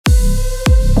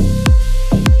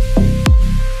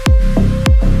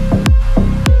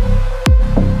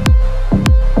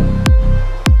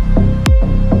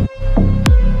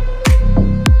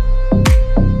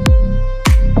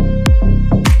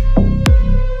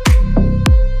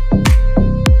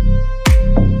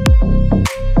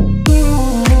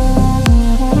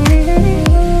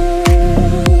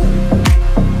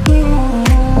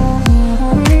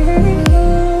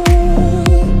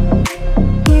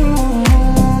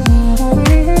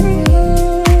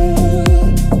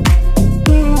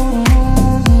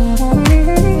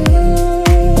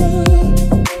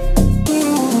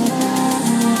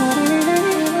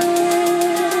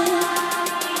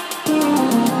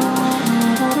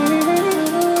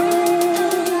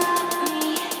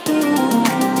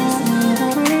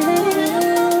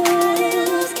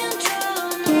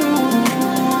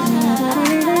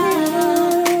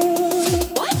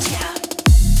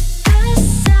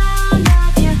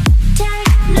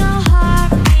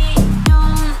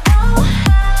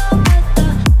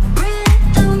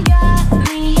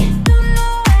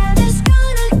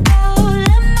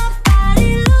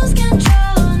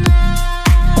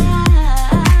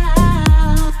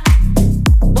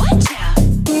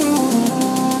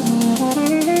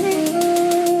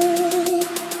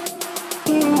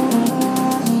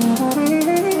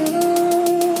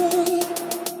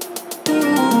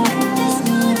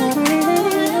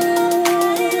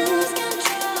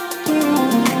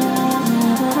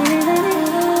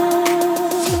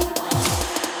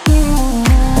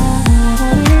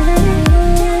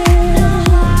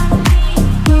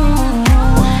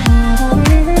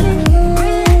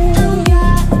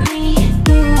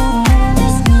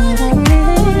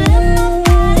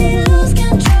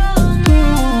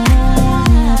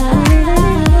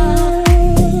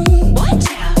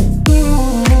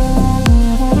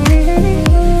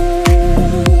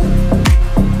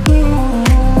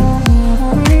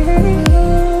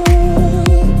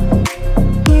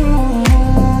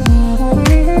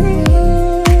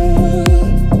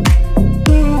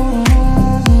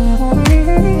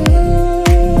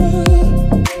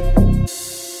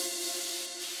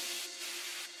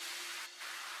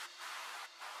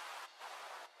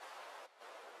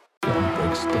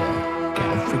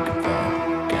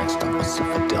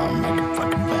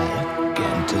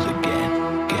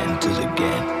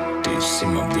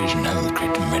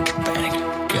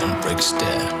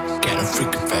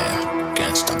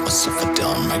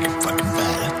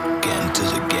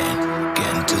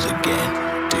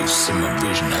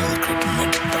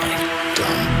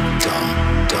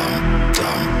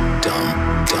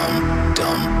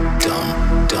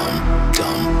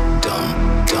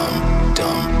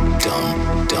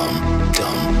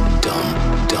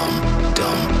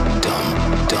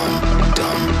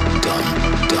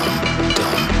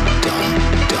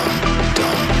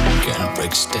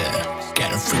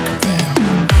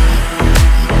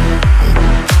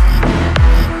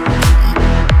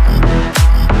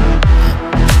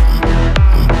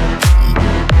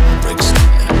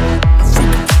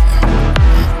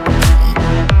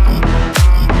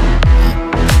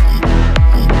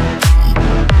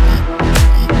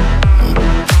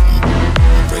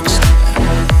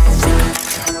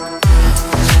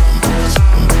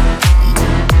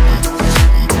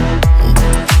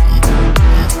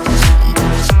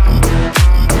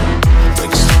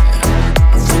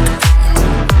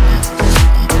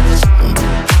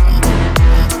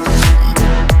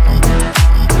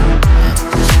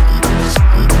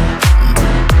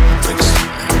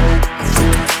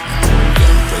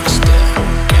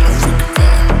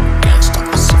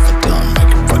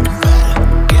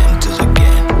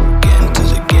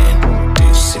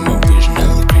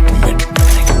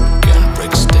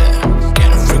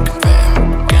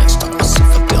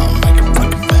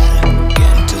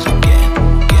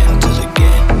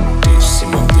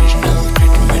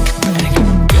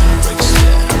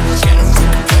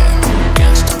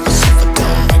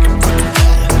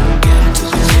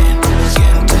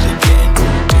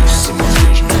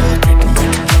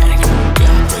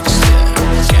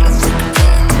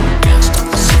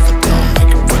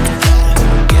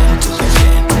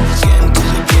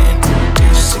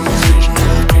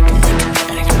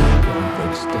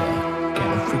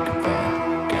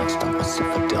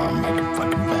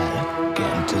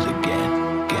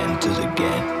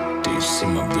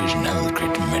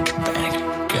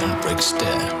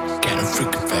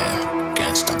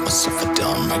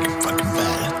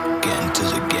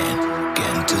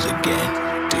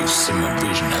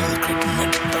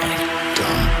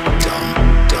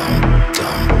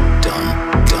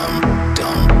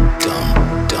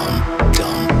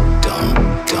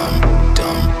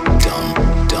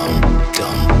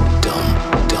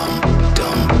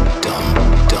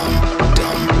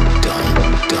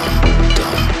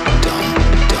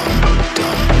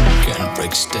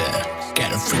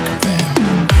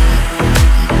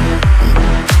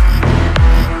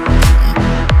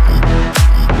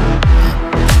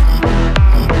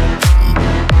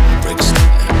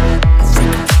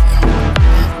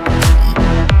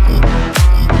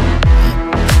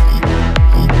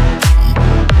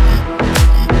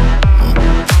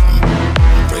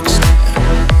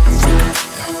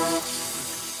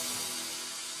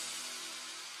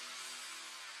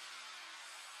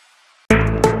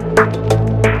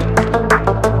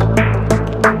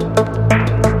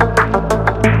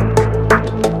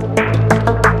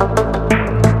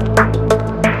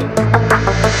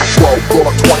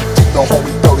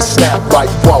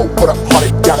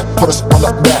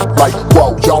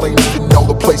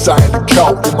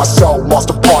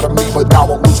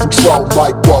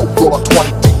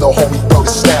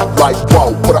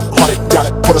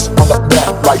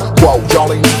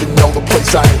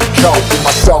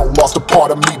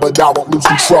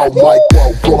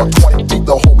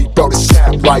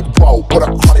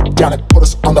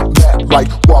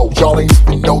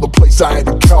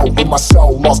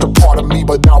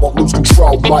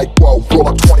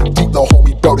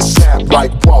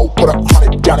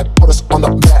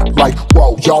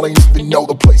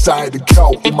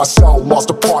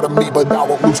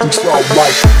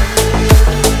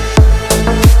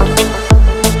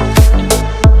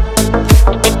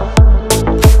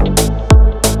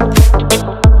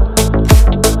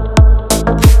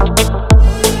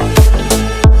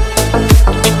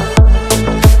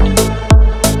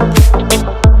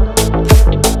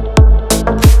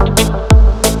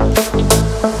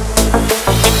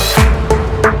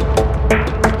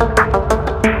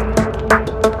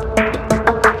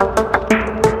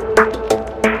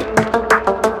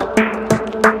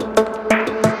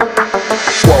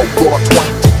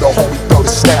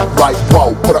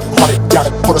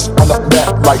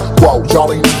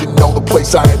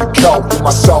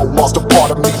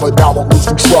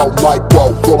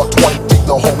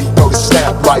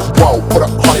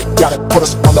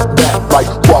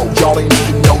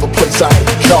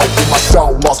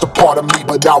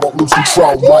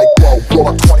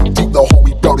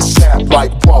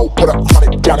like whoa. Put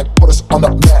 100 down and put us on the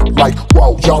map, like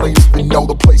whoa. Y'all ain't even know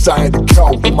the place I had to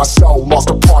go. In my soul, lost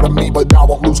a part of me, but now I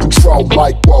won't lose control,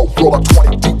 like whoa. Roll up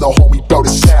 20 deep, the homie throw the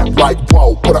snap, like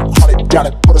whoa. Put 100 down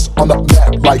and put us on the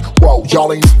map, like whoa.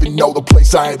 Y'all ain't even know the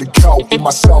place I had to go. In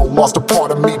my soul, lost a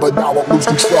part of me, but now I won't lose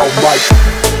control, like.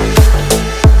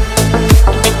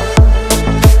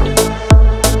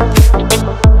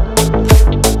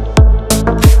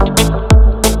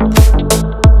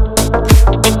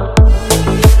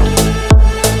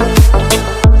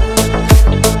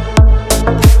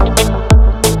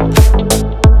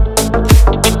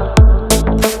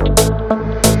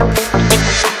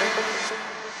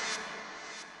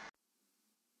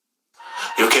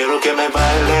 Yo quiero que me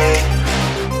baile,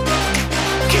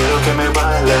 quiero que me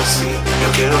baile así.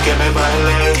 Yo quiero que me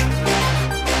baile,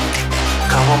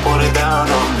 come on put it down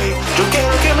on me. Yo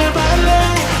quiero que me baile,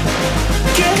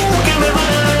 quiero que me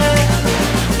baile.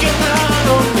 Get down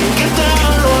on me, get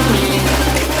down on me.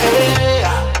 Hey.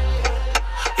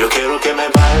 Yo quiero que me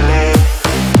baile,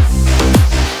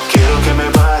 quiero que me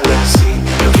baile así.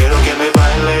 Yo quiero que me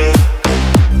baile,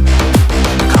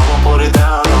 come on put it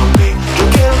down on me. Yo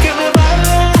quiero que me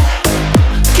baile,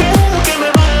 quiero que me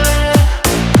baile.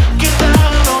 Get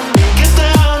down on me, get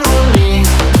down on me.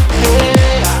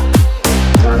 Yeah.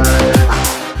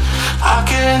 I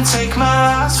can't take my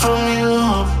eyes from you.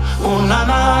 Ooh na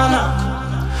na na.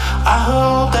 I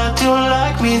hope that you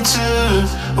like me too.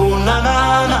 Ooh na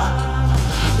na na.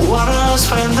 Wanna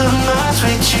spend the night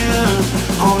with you.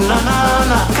 Ooh na na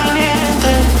na.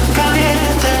 Caliente,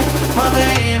 caliente, my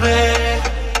baby.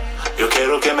 Yo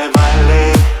quiero que me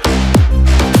baile,